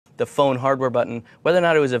the phone hardware button, whether or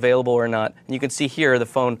not it was available or not. And you can see here the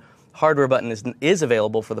phone hardware button is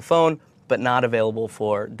available for the phone, but not available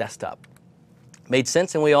for desktop. Made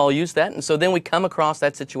sense, and we all use that. And so then we come across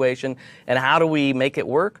that situation, and how do we make it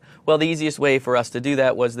work? Well, the easiest way for us to do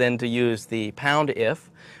that was then to use the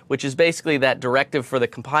 #if, which is basically that directive for the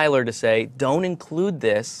compiler to say, don't include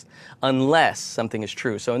this unless something is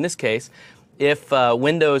true. So in this case, if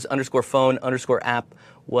Windows _phone _app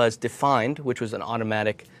was defined, which was an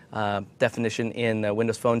automatic definition in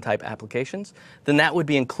Windows Phone type applications, then that would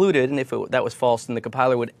be included, and if that was false, then the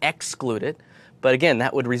compiler would exclude it. But again,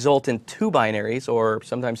 that would result in 2 binaries, or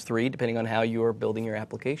sometimes 3, depending on how you are building your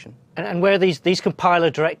application. And where are these compiler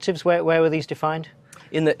directives, where were these defined?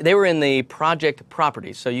 They were in the project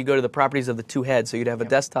properties. So you go to the properties of the 2 heads. So you'd have a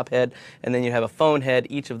desktop head, and then you'd have a phone head.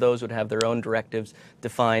 Each of those would have their own directives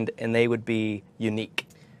defined, and they would be unique.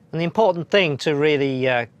 And the important thing to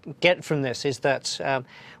really get from this is that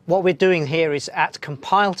what we're doing here is at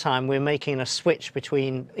compile time we're making a switch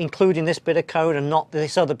between including this bit of code and not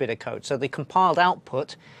this other bit of code. So the compiled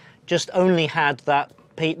output just only had that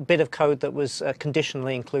bit of code that was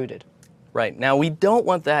conditionally included. Right. Now, we don't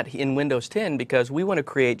want that in Windows 10 because we want to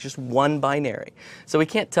create just 1 binary. So we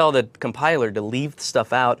can't tell the compiler to leave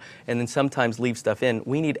stuff out and then sometimes leave stuff in.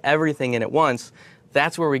 We need everything in at once.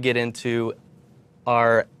 That's where we get into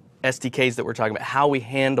our SDKs that we're talking about, how we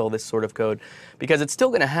handle this sort of code, because it's still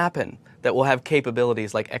going to happen that we'll have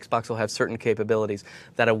capabilities, like Xbox will have certain capabilities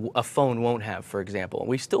that a phone won't have, for example.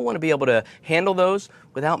 We still want to be able to handle those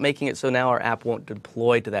without making it so now our app won't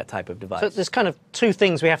deploy to that type of device. So there's kind of 2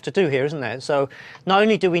 things we have to do here, isn't there? So not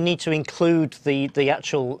only do we need to include the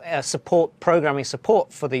actual programming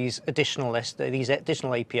support for these additional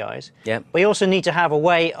APIs, yep, we also need to have a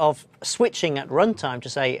way of switching at runtime to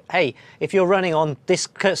say, hey, if you're running on this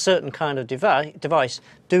certain kind of device,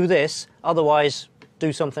 do this, otherwise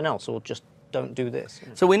do something else, or just don't do this.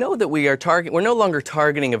 So we know that we're no longer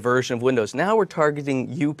targeting a version of Windows. Now we're targeting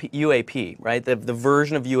UAP, right? The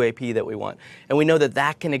version of UAP that we want. And we know that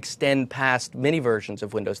that can extend past many versions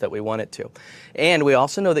of Windows that we want it to. And we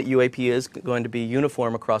also know that UAP is going to be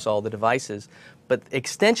uniform across all the devices. But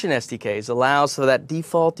Extension SDKs allows for that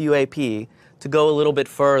default UAP to go a little bit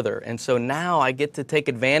further. And so now I get to take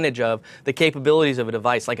advantage of the capabilities of a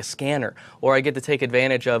device like a scanner, or I get to take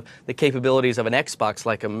advantage of the capabilities of an Xbox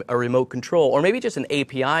like a remote control, or maybe just an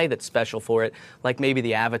API that's special for it, like maybe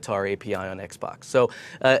the Avatar API on Xbox. So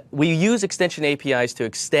we use extension APIs to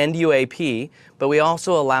extend UAP, but we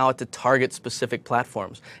also allow it to target specific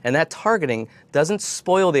platforms. And that targeting doesn't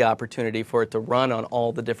spoil the opportunity for it to run on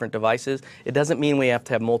all the different devices. It doesn't mean we have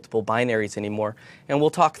to have multiple binaries anymore. And we'll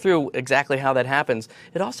talk through exactly how that happens.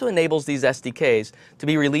 It also enables these SDKs to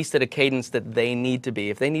be released at a cadence that they need to be.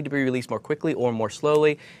 If they need to be released more quickly or more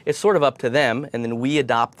slowly, it's sort of up to them, and then we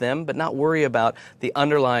adopt them, but not worry about the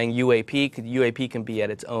underlying UAP, because UAP can be at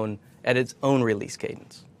its own release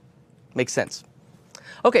cadence. Makes sense.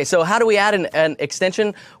 Okay, so how do we add an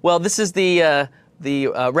extension? Well, this is the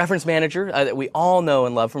reference manager that we all know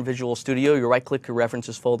and love from Visual Studio. You right-click your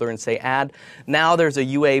references folder and say Add. Now there's a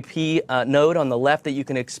UAP node on the left that you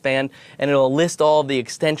can expand, and it'll list all of the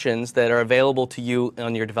extensions that are available to you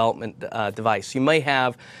on your development device. You may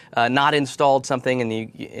have not installed something,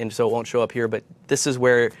 and so it won't show up here, but this is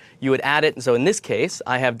where you would add it. And so in this case,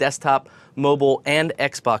 I have desktop, mobile, and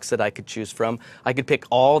Xbox that I could choose from. I could pick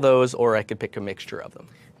all those, or I could pick a mixture of them.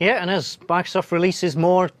 Yeah, and as Microsoft releases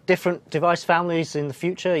more different device families in the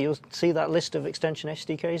future, you'll see that list of extension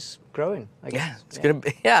SDKs growing, I guess. Yeah, it's going to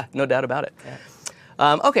be, yeah, no doubt about it.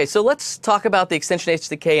 Yeah. Okay, so let's talk about the extension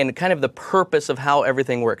SDK and kind of the purpose of how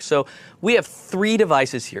everything works. So we have 3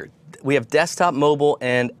 devices here. We have desktop, mobile,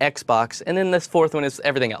 and Xbox, and then this 4th one is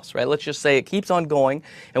everything else, right? Let's just say it keeps on going,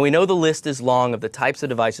 and we know the list is long of the types of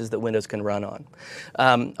devices that Windows can run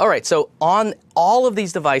on. All right, so on all of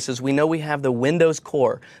these devices, we know we have the Windows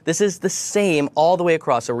core. This is the same all the way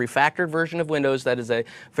across, a refactored version of Windows that is a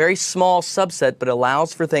very small subset, but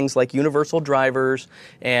allows for things like universal drivers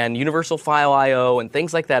and universal file I/O and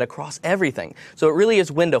things like that across everything. So it really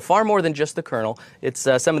is Windows, far more than just the kernel. It's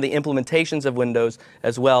some of the implementations of Windows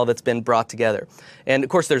as well that's been brought together. And of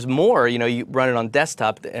course, there's more. You know, you run it on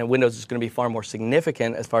desktop, and Windows is going to be far more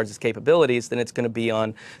significant as far as its capabilities than it's going to be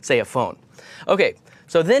on, say, a phone. Okay.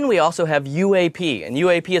 So then we also have UAP, and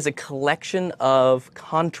UAP is a collection of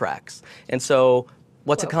contracts. And so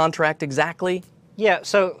what's a contract exactly? Yeah,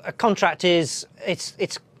 so a contract is, it's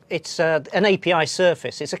an API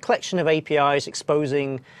surface. It's a collection of APIs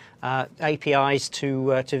exposing APIs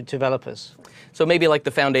to developers. So maybe like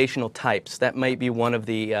the foundational types, that might be one of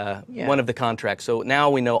the contracts. So now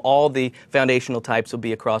we know all the foundational types will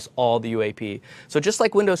be across all the UAP. So just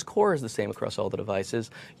like Windows Core is the same across all the devices,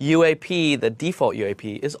 UAP, the default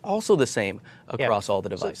UAP, is also the same across all the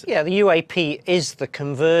devices. So, the UAP is the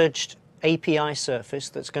converged API surface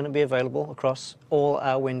that's going to be available across all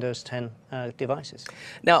our Windows 10 devices.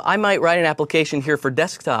 Now, I might write an application here for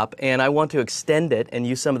desktop, and I want to extend it and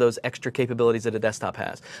use some of those extra capabilities that a desktop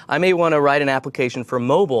has. I may want to write an application for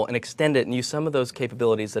mobile and extend it and use some of those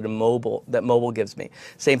capabilities that mobile gives me.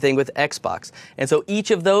 Same thing with Xbox. And so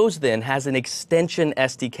each of those then has an extension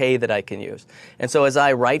SDK that I can use. And so as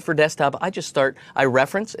I write for desktop, I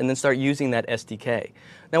reference and then start using that SDK.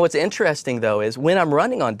 Now, what's interesting, though, is when I'm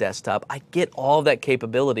running on desktop, I get all of that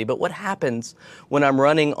capability. But what happens when I'm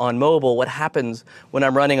running on mobile? What happens when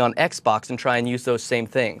I'm running on Xbox and try and use those same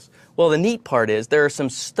things? Well, the neat part is there are some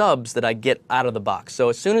stubs that I get out of the box. So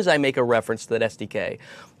as soon as I make a reference to that SDK,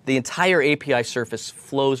 the entire API surface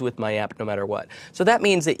flows with my app no matter what. So that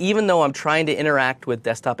means that even though I'm trying to interact with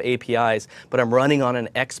desktop APIs, but I'm running on an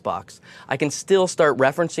Xbox, I can still start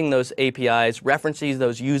referencing those APIs, referencing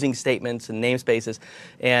those using statements and namespaces,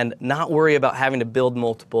 and not worry about having to build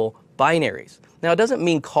multiple binaries. Now, it doesn't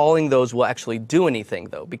mean calling those will actually do anything,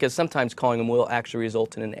 though, because sometimes calling them will actually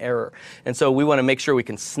result in an error. And so we want to make sure we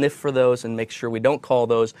can sniff for those and make sure we don't call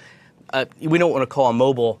those. We don't want to call a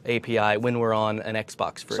mobile API when we're on an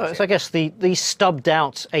Xbox, for example. So I guess the stubbed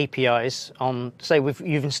out APIs on, say,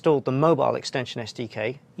 you've installed the mobile extension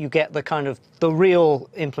SDK, you get the real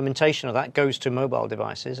implementation of that goes to mobile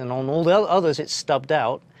devices, and on all the others it's stubbed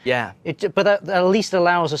out. Yeah. But that at least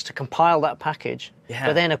allows us to compile that package. Yeah.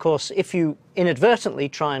 But then, of course, if you inadvertently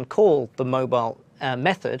try and call the mobile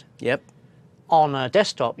method, on a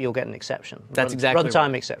desktop, you'll get an exception. That's exactly runtime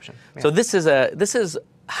right. exception. Yeah. So this is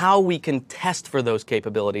how we can test for those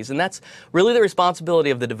capabilities, and that's really the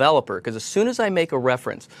responsibility of the developer, because as soon as I make a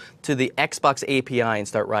reference to the Xbox API and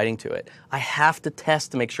start writing to it, I have to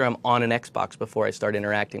test to make sure I'm on an Xbox before I start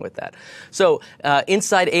interacting with that. So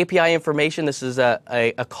inside API information, this is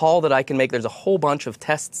a call that I can make. There's a whole bunch of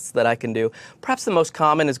tests that I can do. Perhaps the most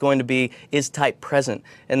common is going to be, is type present?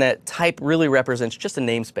 And that type really represents just a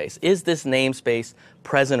namespace. Is this namespace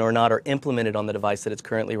present or not, or implemented on the device that it's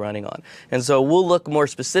currently running on? And so we'll look more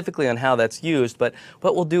specifically on how that's used, but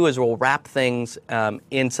what we'll do is we'll wrap things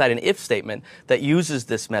inside an if statement that uses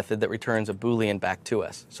this method that returns a Boolean back to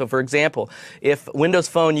us. So for example, if Windows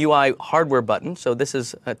Phone UI hardware button, so this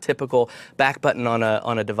is a typical back button on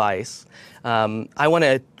a device, I want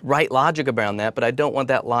to write logic around that, but I don't want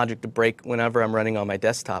that logic to break whenever I'm running on my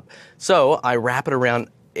desktop. So I wrap it around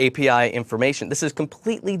API information. This is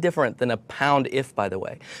completely different than a pound if, by the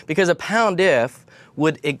way, because a pound if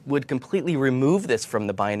would completely remove this from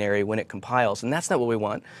the binary when it compiles, and that's not what we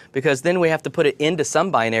want, because then we have to put it into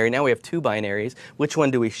some binary. Now we have two binaries. Which one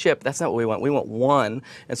do we ship? That's not what we want. We want one,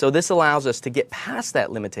 and so this allows us to get past that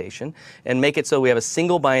limitation and make it so we have a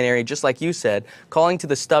single binary, just like you said, calling to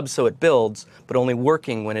the stub so it builds, but only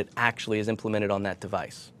working when it actually is implemented on that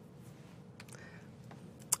device.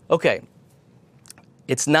 Okay.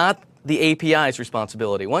 It's not the API's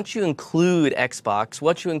responsibility. Once you include Xbox,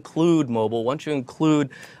 once you include mobile, once you include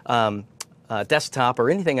desktop or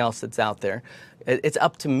anything else that's out there, it's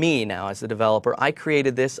up to me now as the developer. I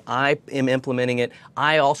created this. I am implementing it.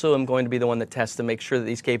 I also am going to be the one that tests to make sure that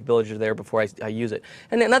these capabilities are there before I use it.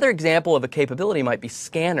 And another example of a capability might be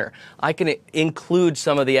Scanner. I can include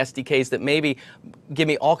some of the SDKs that maybe give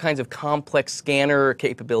me all kinds of complex scanner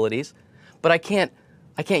capabilities, but I can't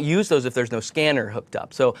use those if there's no scanner hooked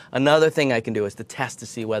up. So another thing I can do is to test to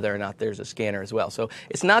see whether or not there's a scanner as well. So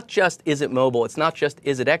it's not just is it mobile, it's not just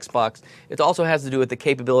is it Xbox, it also has to do with the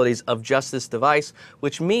capabilities of just this device,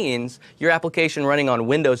 which means your application running on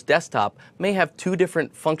Windows desktop may have two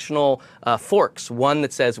different functional forks. One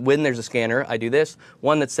that says when there's a scanner, I do this.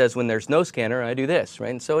 One that says when there's no scanner, I do this,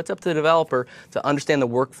 right? And so it's up to the developer to understand the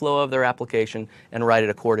workflow of their application and write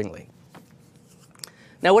it accordingly.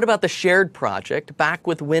 Now, what about the shared project? Back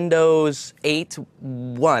with Windows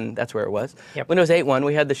 8.1, that's where it was. Yep. Windows 8.1,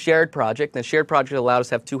 we had the shared project. And the shared project allowed us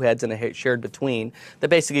to have two heads and a shared between that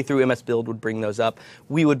basically through MS Build would bring those up.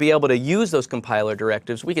 We would be able to use those compiler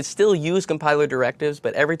directives. We could still use compiler directives,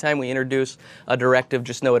 but every time we introduce a directive,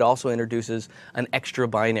 just know it also introduces an extra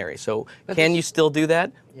binary. So can you still do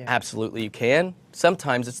that? Yeah. Absolutely you can.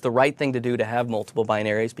 Sometimes it's the right thing to do to have multiple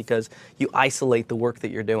binaries because you isolate the work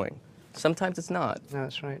that you're doing. Sometimes it's not. No,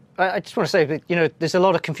 that's right. I just want to say that, there's a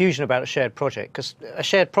lot of confusion about a shared project, because a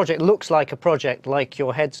shared project looks like a project like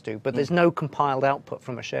your heads do, but there's no compiled output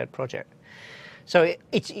from a shared project. So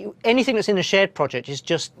it's anything that's in a shared project is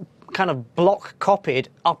just kind of block copied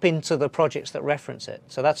up into the projects that reference it.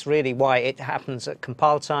 So that's really why it happens at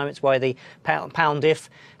compile time. It's why the pound if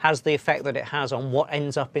has the effect that it has on what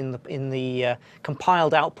ends up in the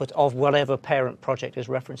compiled output of whatever parent project is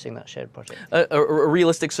referencing that shared project. A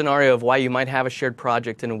realistic scenario of why you might have a shared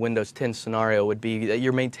project in a Windows 10 scenario would be that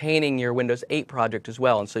you're maintaining your Windows 8 project as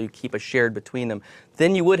well, and so you keep a shared between them.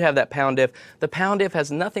 Then you would have that pound if. The pound if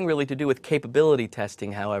has nothing really to do with capability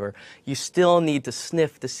testing, however. You still need to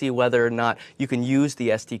sniff to see whether or not you can use the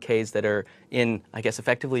SDKs that are in, I guess,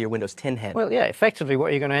 effectively your Windows 10 head. Well, yeah, effectively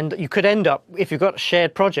what you're going to end up, you could end up, if you've got a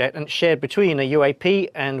shared project and it's shared between a UAP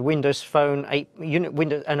and Windows Phone 8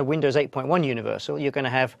 Windows and a Windows 8.1 Universal, you're going to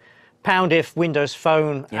have pound if Windows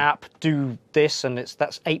Phone app do this, and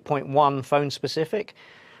that's 8.1 phone specific.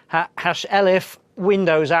 Hash elif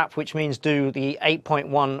Windows app, which means do the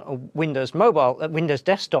 8.1 Windows mobile, Windows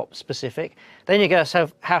desktop specific. Then you're going to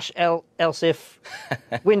have hash else if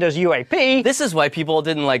Windows UAP. This is why people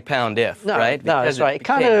didn't like pound if, right? No, that's right. It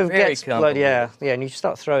kind of gets, yeah, and you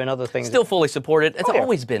start throwing other things. Still fully supported. It's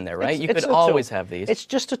always been there, right? You could always have these. It's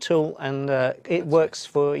just a tool, and it works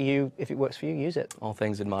for you. If it works for you, use it. All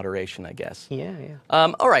things in moderation, I guess. Yeah, yeah.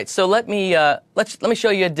 All right, so let me show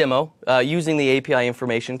you a demo using the API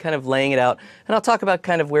information, kind of laying it out, and I'll talk about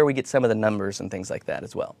kind of where we get some of the numbers and things like that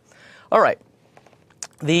as well. All right,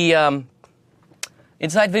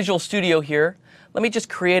 inside Visual Studio here, let me just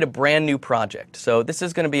create a brand new project. So this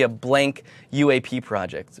is going to be a blank UAP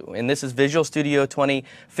project, and this is Visual Studio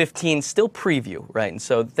 2015, still preview, right? And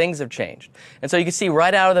so things have changed, and so you can see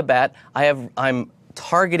right out of the bat, I'm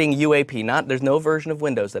targeting UAP. There's no version of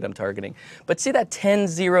Windows that I'm targeting, but see that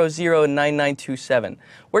 10.00.9927.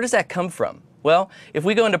 Where does that come from? Well, if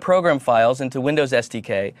we go into Program Files, into Windows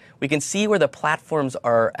SDK, we can see where the platforms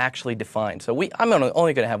are actually defined. So I'm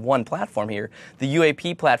only going to have one platform here, the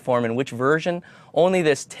UAP platform, and which version? Only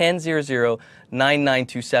this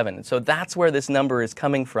 10.00.9927. And so that's where this number is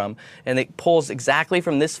coming from, and it pulls exactly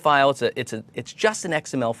from this file. It's just an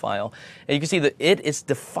XML file, and you can see that it is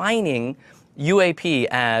defining UAP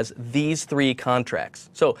as these three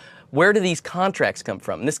contracts. So where do these contracts come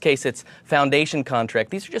from? In this case, it's Foundation contract.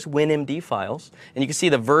 These are just WinMD files, and you can see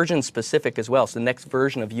the version specific as well. So the next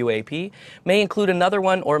version of UAP may include another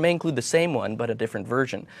one, or it may include the same one, but a different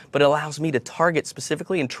version. But it allows me to target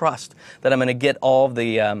specifically and trust that I'm going to get all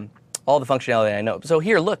the functionality I know. So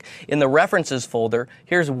here, look, in the references folder,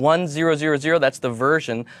 here's 1000. That's the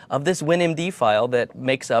version of this WinMD file that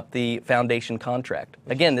makes up the Foundation contract.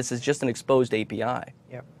 Again, this is just an exposed API.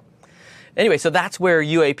 Yep. Anyway, so that's where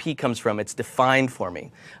UAP comes from. It's defined for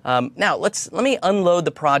me. Now, let me unload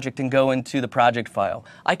the project and go into the project file.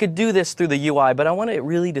 I could do this through the UI, but I want to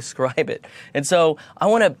really describe it. And so I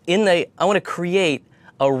want to create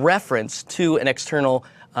a reference to an external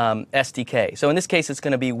SDK. So in this case, it's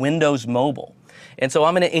going to be Windows Mobile. And so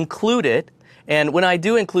I'm going to include it. And when I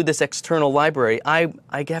do include this external library, I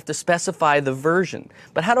have to specify the version.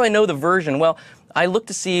 But how do I know the version? Well, I look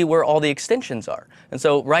to see where all the extensions are. And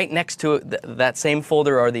so right next to that same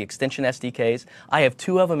folder are the Extension SDKs. I have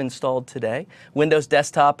two of them installed today, Windows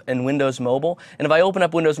Desktop and Windows Mobile. And if I open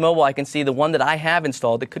up Windows Mobile, I can see the one that I have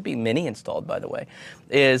installed, it could be mini installed, by the way,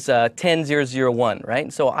 is 10.0.0.1, right?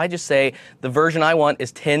 And so I just say the version I want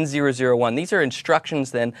is 10.0.0.1. These are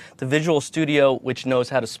instructions then to Visual Studio, which knows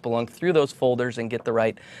how to spelunk through those folders and get the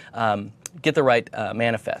right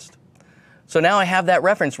manifest. So now I have that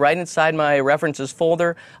reference right inside my references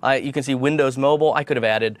folder. You can see Windows Mobile. I could have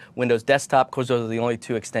added Windows Desktop because those are the only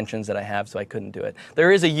two extensions that I have, so I couldn't do it.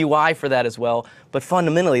 There is a UI for that as well, but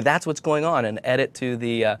fundamentally that's what's going on, an edit to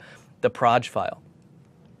the proj file.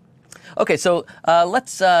 Okay, so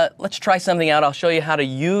let's try something out. I'll show you how to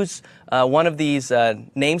use one of these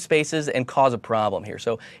namespaces and cause a problem here.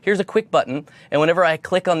 So here's a quick button, and whenever I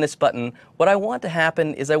click on this button, what I want to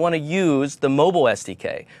happen is I want to use the mobile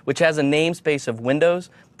SDK, which has a namespace of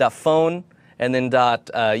Windows.phone and then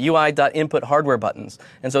 .ui.input hardware buttons.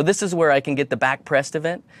 And so this is where I can get the back pressed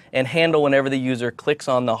event and handle whenever the user clicks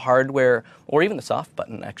on the hardware or even the soft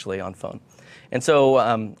button actually on phone. And so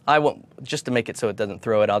I won't, just to make it so it doesn't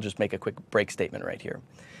throw it, I'll just make a quick break statement right here.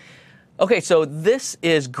 Okay, so this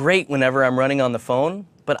is great whenever I'm running on the phone,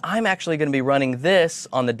 but I'm actually going to be running this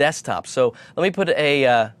on the desktop. So let me put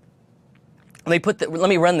let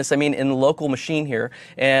me run this, in the local machine here,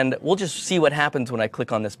 and we'll just see what happens when I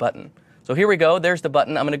click on this button. So here we go, there's the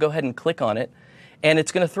button. I'm going to go ahead and click on it. And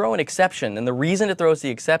it's going to throw an exception. And the reason it throws the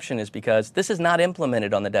exception is because this is not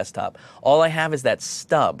implemented on the desktop. All I have is that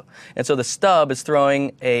stub. And so the stub is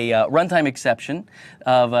throwing a runtime exception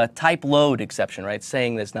of a type load exception, right?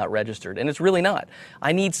 Saying that it's not registered. And it's really not.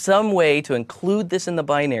 I need some way to include this in the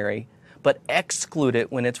binary, but exclude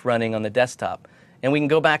it when it's running on the desktop. And we can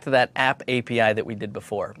go back to that app API that we did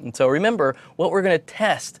before. And so remember, what we're going to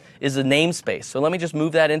test is a namespace. So let me just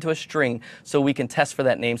move that into a string so we can test for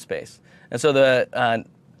that namespace. And so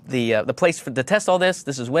the place to test all this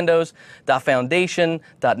is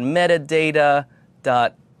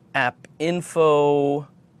windows.foundation.metadata.appinfo,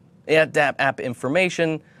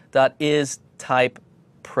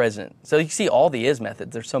 appinformation.isTypePresent. So you see all the is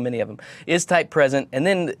methods. There's so many of them. IsTypePresent, and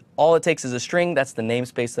then all it takes is a string. That's the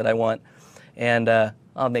namespace that I want. And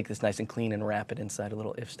I'll make this nice and clean and wrap it inside a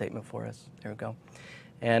little if statement for us. There we go.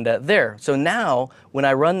 And there. So now, when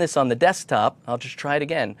I run this on the desktop, I'll just try it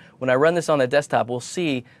again. When I run this on the desktop, we'll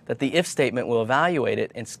see that the if statement will evaluate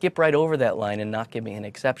it and skip right over that line and not give me an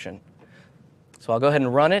exception. So I'll go ahead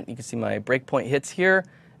and run it. You can see my breakpoint hits here.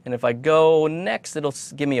 And if I go next, it'll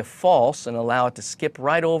give me a false and allow it to skip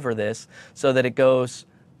right over this so that it goes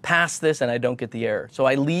past this and I don't get the error. So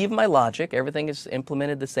I leave my logic. Everything is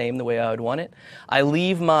implemented the same the way I would want it. I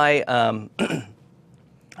leave my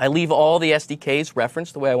I leave all the SDKs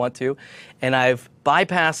referenced the way I want to, and I've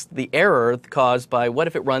bypassed the error caused by what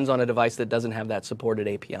if it runs on a device that doesn't have that supported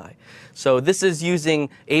API. So this is using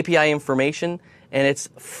API information, and it's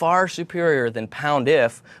far superior than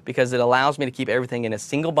pound-if because it allows me to keep everything in a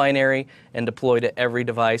single binary and deploy to every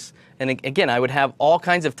device. And again, I would have all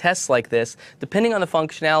kinds of tests like this depending on the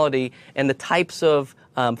functionality and the types of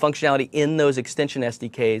functionality in those extension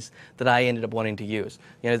SDKs that I ended up wanting to use.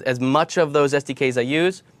 You know, as much of those SDKs I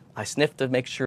use, I sniff to make sure